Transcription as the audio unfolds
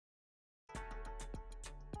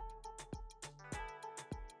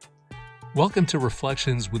Welcome to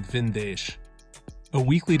Reflections with Vindesh, a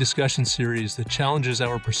weekly discussion series that challenges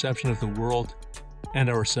our perception of the world and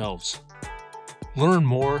ourselves. Learn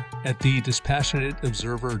more at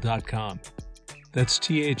thedispassionateobserver.com. That's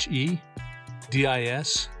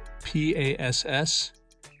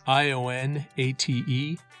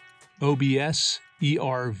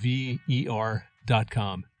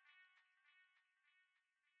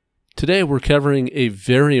Today we're covering a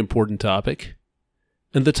very important topic,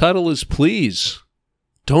 and the title is Please.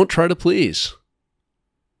 Don't try to please.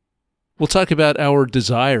 We'll talk about our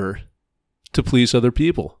desire to please other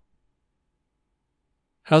people,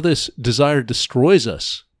 how this desire destroys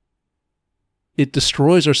us. It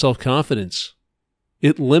destroys our self-confidence.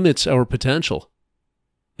 It limits our potential.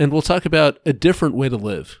 And we'll talk about a different way to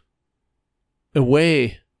live, a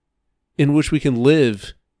way in which we can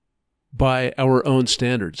live by our own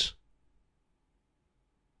standards.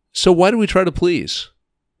 So why do we try to please?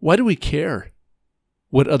 Why do we care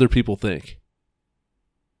what other people think?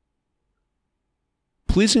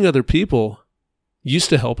 Pleasing other people used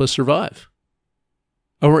to help us survive.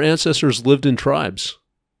 Our ancestors lived in tribes.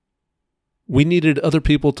 We needed other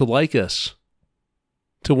people to like us,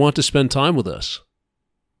 to want to spend time with us.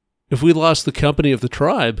 If we lost the company of the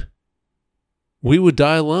tribe, we would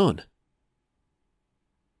die alone.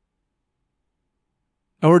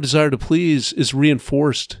 Our desire to please is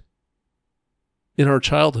reinforced in our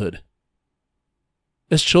childhood.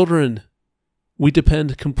 As children, we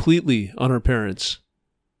depend completely on our parents.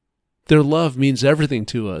 Their love means everything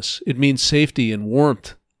to us. It means safety and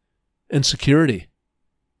warmth and security.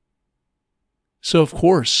 So, of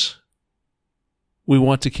course, we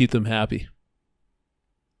want to keep them happy.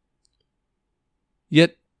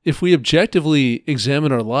 Yet, if we objectively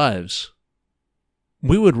examine our lives,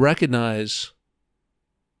 we would recognize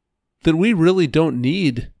that we really don't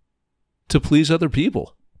need to please other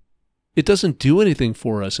people. It doesn't do anything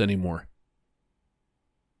for us anymore.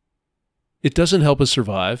 It doesn't help us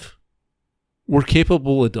survive. We're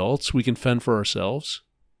capable adults. We can fend for ourselves.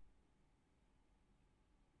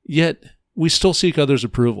 Yet, we still seek others'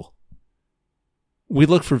 approval. We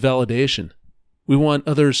look for validation. We want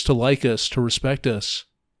others to like us, to respect us,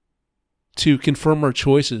 to confirm our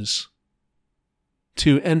choices,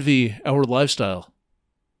 to envy our lifestyle.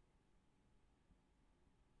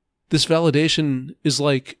 This validation is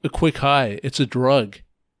like a quick high. It's a drug.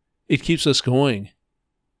 It keeps us going,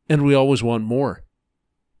 and we always want more.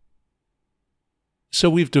 So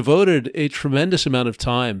we've devoted a tremendous amount of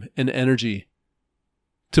time and energy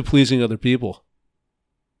to pleasing other people.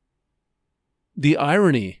 The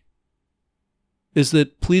irony is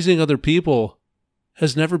that pleasing other people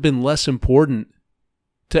has never been less important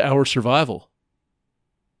to our survival.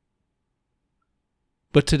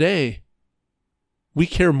 But today, we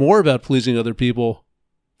care more about pleasing other people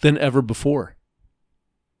than ever before.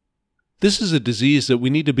 This is a disease that we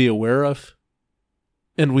need to be aware of,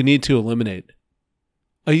 and we need to eliminate.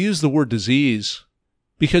 I use the word disease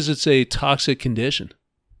because it's a toxic condition.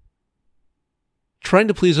 Trying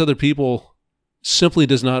to please other people simply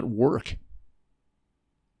does not work.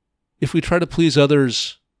 If we try to please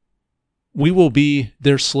others, we will be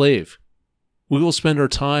their slave. We will spend our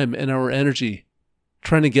time and our energy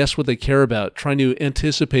trying to guess what they care about, trying to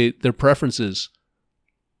anticipate their preferences.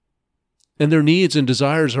 And their needs and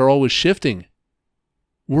desires are always shifting.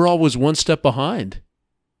 We're always one step behind.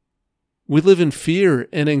 We live in fear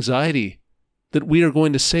and anxiety that we are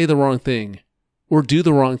going to say the wrong thing or do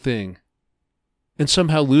the wrong thing and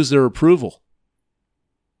somehow lose their approval.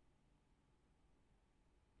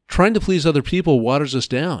 Trying to please other people waters us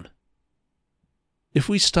down. If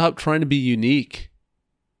we stop trying to be unique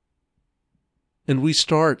and we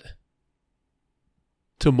start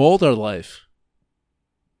to mold our life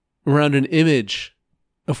around an image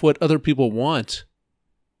of what other people want,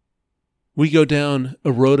 we go down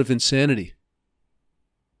a road of insanity.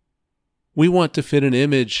 We want to fit an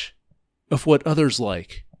image of what others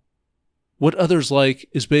like. What others like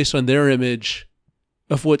is based on their image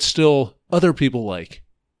of what still other people like.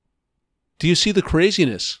 Do you see the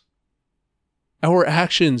craziness? Our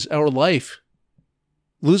actions, our life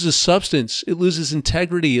loses substance. It loses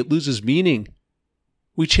integrity. It loses meaning.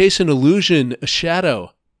 We chase an illusion, a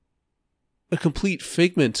shadow, a complete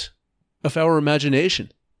figment of our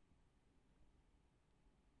imagination.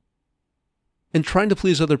 And trying to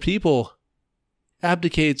please other people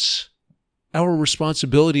abdicates our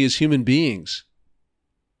responsibility as human beings.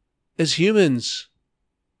 As humans,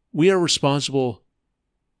 we are responsible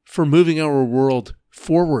for moving our world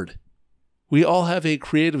forward. We all have a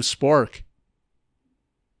creative spark,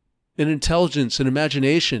 an intelligence, an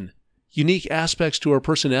imagination, unique aspects to our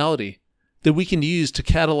personality that we can use to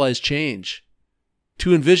catalyze change,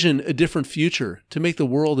 to envision a different future, to make the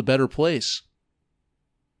world a better place.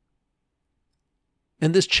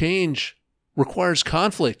 And this change requires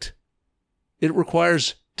conflict. It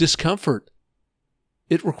requires discomfort.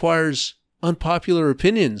 It requires unpopular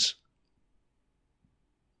opinions.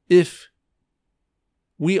 If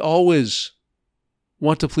we always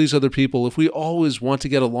want to please other people, if we always want to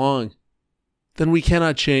get along, then we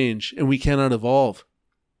cannot change and we cannot evolve.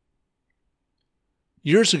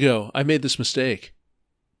 Years ago, I made this mistake.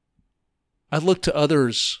 I looked to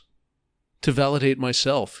others to validate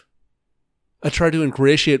myself. I tried to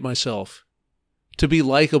ingratiate myself, to be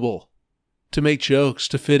likable, to make jokes,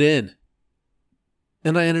 to fit in.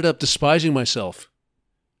 And I ended up despising myself.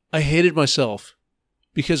 I hated myself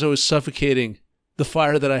because I was suffocating the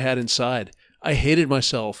fire that I had inside. I hated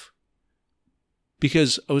myself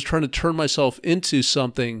because I was trying to turn myself into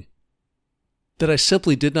something that I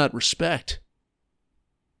simply did not respect.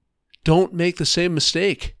 Don't make the same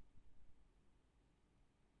mistake.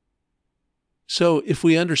 So if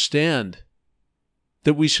we understand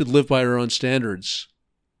that we should live by our own standards,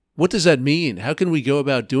 what does that mean? How can we go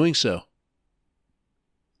about doing so?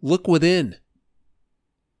 Look within.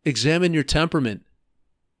 Examine your temperament,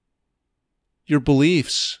 your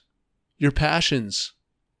beliefs, your passions,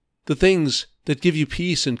 the things that give you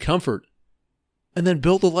peace and comfort, and then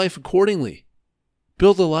build a life accordingly.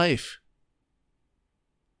 Build a life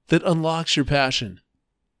that unlocks your passion,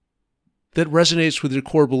 that resonates with your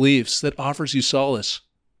core beliefs, that offers you solace.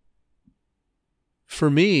 For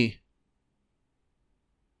me,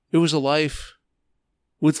 it was a life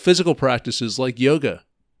with physical practices like yoga,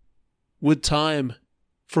 with time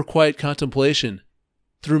for quiet contemplation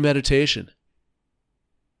through meditation.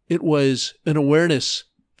 It was an awareness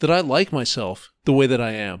that I like myself the way that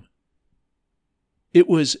I am. It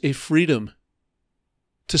was a freedom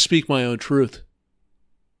to speak my own truth.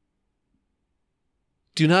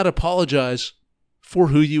 Do not apologize for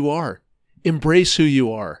who you are. Embrace who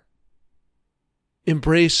you are.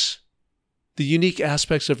 Embrace the unique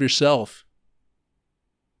aspects of yourself.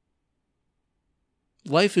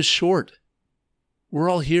 Life is short. We're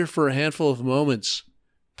all here for a handful of moments.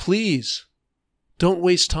 Please, don't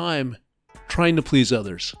waste time trying to please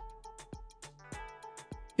others.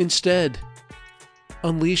 Instead,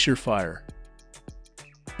 unleash your fire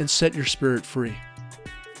and set your spirit free.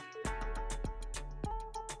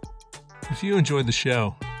 If you enjoyed the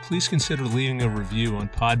show, please consider leaving a review on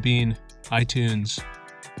Podbean, iTunes,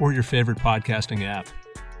 or your favorite podcasting app.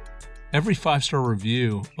 Every 5-star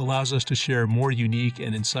review allows us to share more unique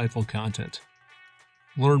and insightful content.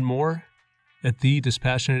 Learn more at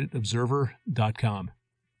thedispassionateobserver.com.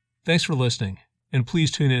 Thanks for listening, and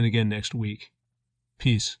please tune in again next week.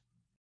 Peace.